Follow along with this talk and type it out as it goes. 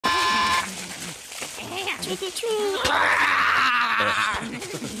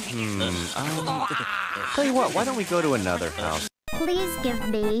Tell you what, why don't we go to another house? Please give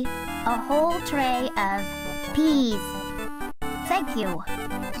me a whole tray of peas. Thank you.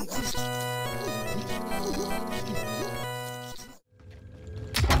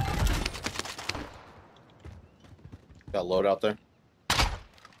 Got loadout there?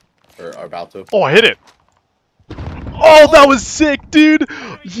 Or about to? Oh, I hit it! Oh, that was sick, dude!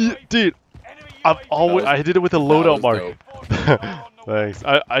 Yeah, dude, I did it with a loadout marker. Thanks.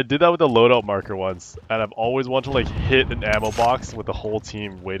 I did that with a loadout marker once, and I've always wanted to like hit an ammo box with the whole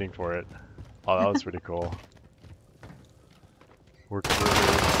team waiting for it. Oh, that was pretty cool. We're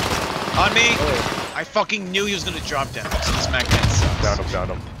on me! I fucking knew he was gonna drop down. So this mag 10 sucks. Down him, down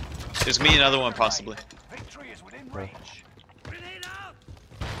him. There's me another one possibly.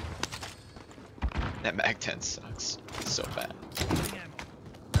 That mag 10 sucks. It's so bad.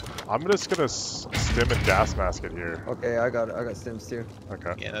 I'm just gonna stim and gas mask it here. Okay, I got stims too.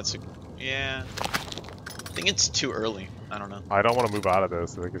 Okay. Yeah, yeah. I think it's too early. I don't know. I don't want to move out of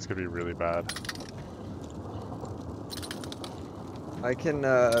this. I think it's gonna be really bad. I can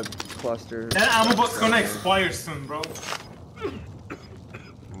cluster. That ammo box gonna expire soon, bro.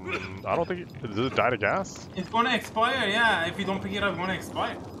 I don't think does it die to gas? It's gonna expire, yeah. If you don't pick it up, it's gonna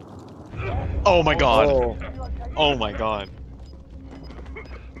expire. Oh my god. Oh my god.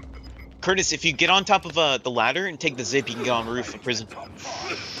 Curtis, if you get on top of the ladder and take the zip, you can go on the roof of prison.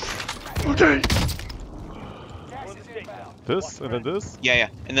 Okay. This and then this? Yeah, yeah.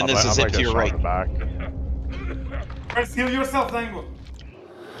 And then there's a zip to your right. Back. First, heal yourself, Dango.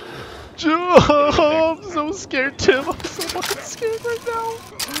 I'm so scared, Tim. I'm so fucking scared right now.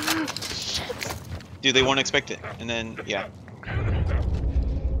 Shit. Dude, they won't expect it. And then, yeah.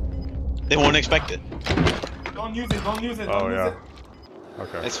 They won't expect it. Don't use it, don't use it, don't use yeah. it.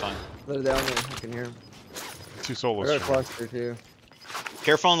 Okay. It's fine. Let it down there, you can hear him. Two solos. I got a cluster too.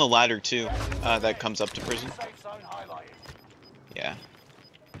 Careful on the ladder too, that comes up to prison. Yeah.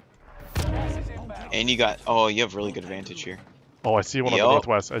 And you got, oh, you have really good advantage here. Oh, I see one on the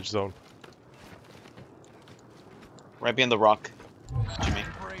northwest edge zone. Right behind the rock, Jimmy.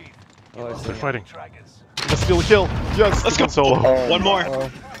 Oh, I see. They're fighting. Let's steal a kill. Yes, let's go. Solo. One more.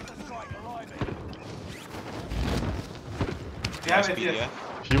 Yeah,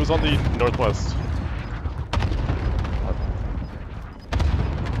 he was on the northwest.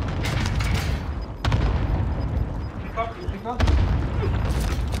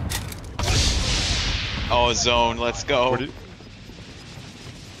 Oh, zone, let's go.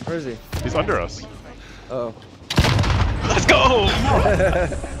 Where is he? He's under us. Oh. Let's go!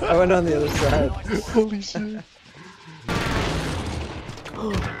 I went on the other side. Holy shit.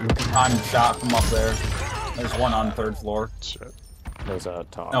 I'm shot from up there. There's one on the 3rd floor. Shit. There's a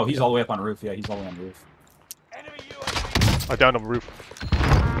top. No, he's all the way up on the roof. Yeah, he's all the way on the roof. I downed him roof.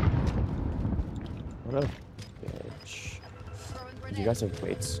 What a bitch. You guys have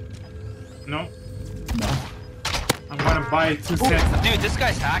weights? No. No. I'm gonna buy 2 sets. Dude, this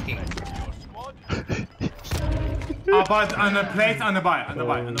guy's hacking. I'll buy on the plate, on the buy, on the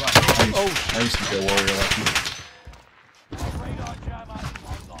buy, on the buy. Oh, I used to be a warrior like you.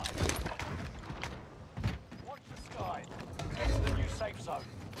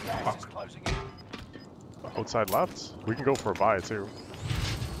 Outside left? We can go for a buy too.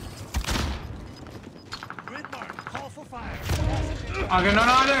 Okay, no,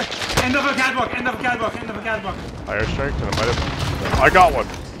 end of a catwalk, end of a catwalk, end of a catwalk. Airstrike, and I might have. I got one!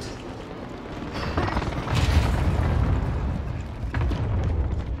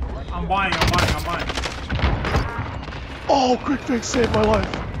 I'm buying. Oh, quick fix saved my life!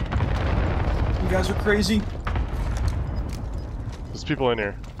 You guys are crazy. There's people in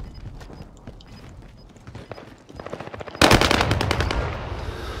here.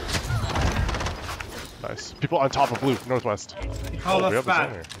 Nice. People on top of blue, northwest. Oh, we have bad.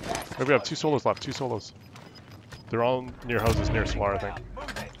 a zone here. Maybe we have 2 solos left, 2 solos. They're all near houses near Solar, I think.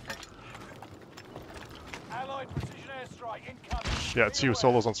 Yeah, 2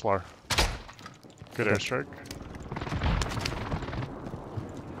 solos on Solar. Good airstrike.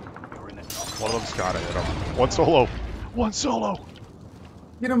 One of them's gotta hit him. 1 solo! 1 solo!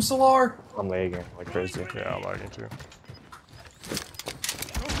 Get him, Solar! I'm lagging like crazy. Yeah, I'm lagging too.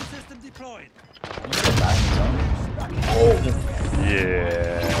 Oh!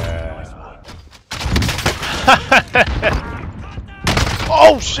 Yeah.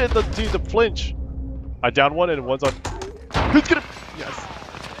 Oh shit, the flinch. I downed one and one's on. Who's gonna? Yes.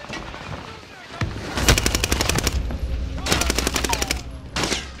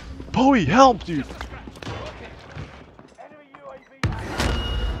 Bowie, help, dude.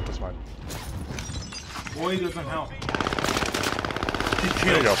 That's fine. boy doesn't help.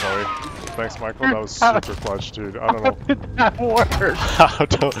 There you go, Chloe. Thanks, Michael. That was super clutch, dude. I don't know. How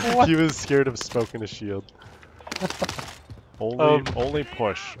did that work? He was scared of smoking a shield. Only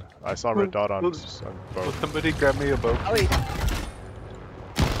push. I saw red dot on both. Will somebody grab me a boat?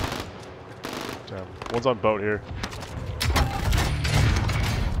 Damn. One's on boat here.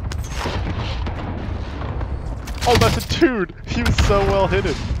 Oh, that's a dude! He was so well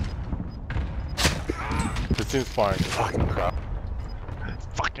hidden. It seems fine. Fucking crap.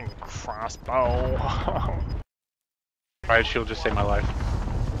 Fucking crossbow. Alright, she'll just save my life.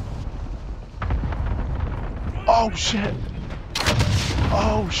 Oh shit!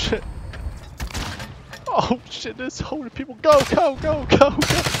 Oh shit! Oh shit, there's so many people. Go, go, go, go, go!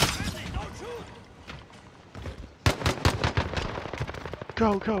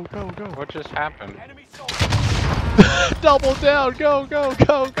 Go, go, go, go. What just happened? Double down, go, go,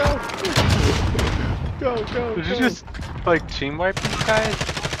 go, go! Go, go, Did go. you just, like, team wipe these guys?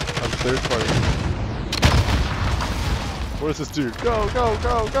 I'm third party. Where's this dude? Go, go,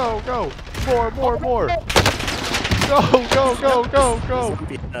 go, go, go! More, more, more! Go, go, go, go, go!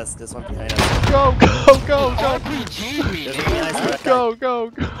 This one behind us. Go, go, go, go! Go, go,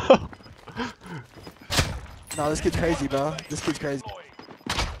 go! No, this kid's crazy, bro. This kid's crazy.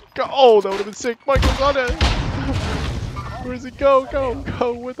 Go! Oh, that would have been sick. Michael's on it! Where's he? Go, go,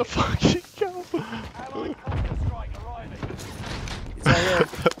 go! Where the fuck he go? He's right here.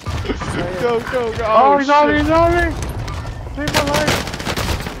 He's right here. Go, go, go! Oh, he's on me, shit. he's on me! Save my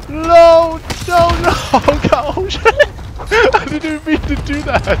life! No! No, no! Go! Oh, shit! I didn't even mean to do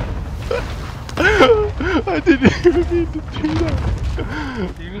that! I didn't even mean to do that!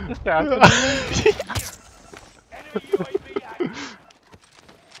 You just stabbed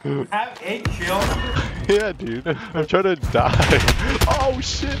me? Have 8 kills. Yeah, dude. I'm trying to die. Oh,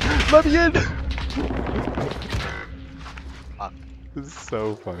 shit! Let me in! This is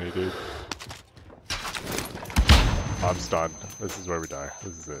so funny, dude. I'm stunned. This is where we die.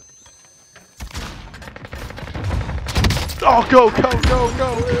 This is it. Oh, go, go, go,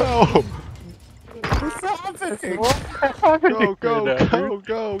 go, go! What's happening? Go, go, go,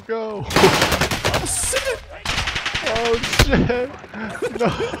 go, go! Oh, shit! Oh, shit! No,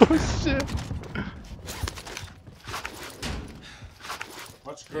 shit!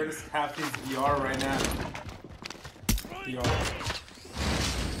 Watch Curtis have his VR right now. VR.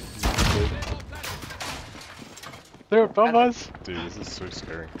 They're above us. Dude, this is so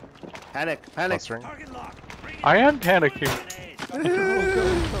scary. Panic, panic. Clustering. I am panicking.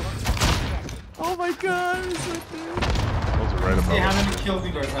 Oh my god! It's so good. Those are right above Hey, how us. many kills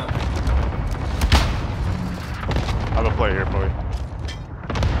you guys have? I have a play here, boy.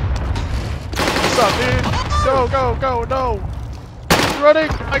 What's up, dude? Go, go, go, no! He's running!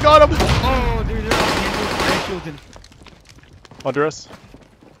 I got him! Oh, dude, you're not shielding. Under us.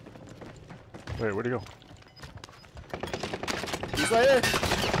 Wait, where'd he go? He's right here.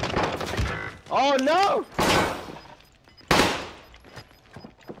 Oh no!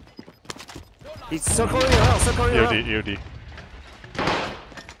 He's circling around, circling around. EOD, EOD.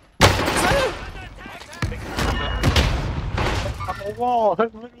 I'm a wall.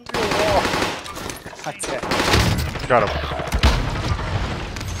 I'm literally a wall. That's it. Got him.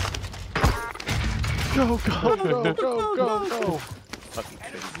 Go, go, go, go, go, go!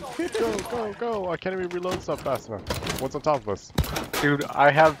 Go, go, go! I can't even reload stuff fast enough. What's on top of us? Dude, I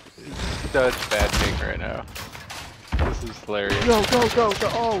have such bad ping right now. This is hilarious. Go, go, go, go!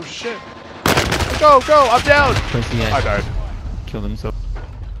 Oh shit! Go, go! I'm down! I died. Killed himself.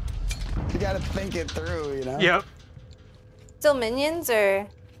 You gotta think it through, you know? Yep. Still minions or? I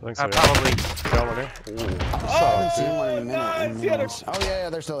think so, yeah. Probably. Got one here. I haven't seen one in a minute. Oh yeah,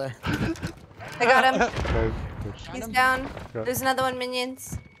 they're still there. I got him. Okay. He's down. Okay. There's another one,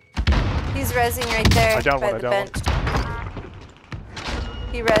 minions. He's rezzing right there I downed by one, the I downed bench.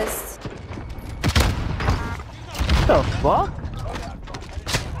 He rezzed. What the fuck?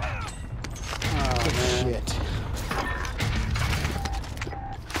 Oh shit.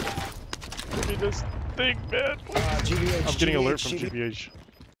 Give me this thing, man. GBH, I'm getting alert from GBH. GBH.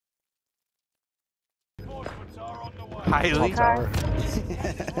 Highly. Top tower.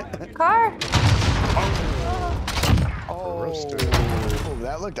 Car. Oh,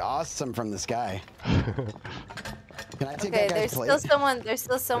 that looked awesome from the sky. Can I take Okay, that there's guy's still plate? someone. There's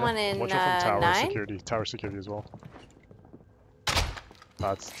still someone in Watch out from tower 9. security. Tower security as well.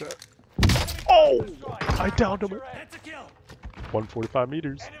 That's. Oh! I downed him. 145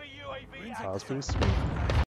 meters. That was pretty sweet.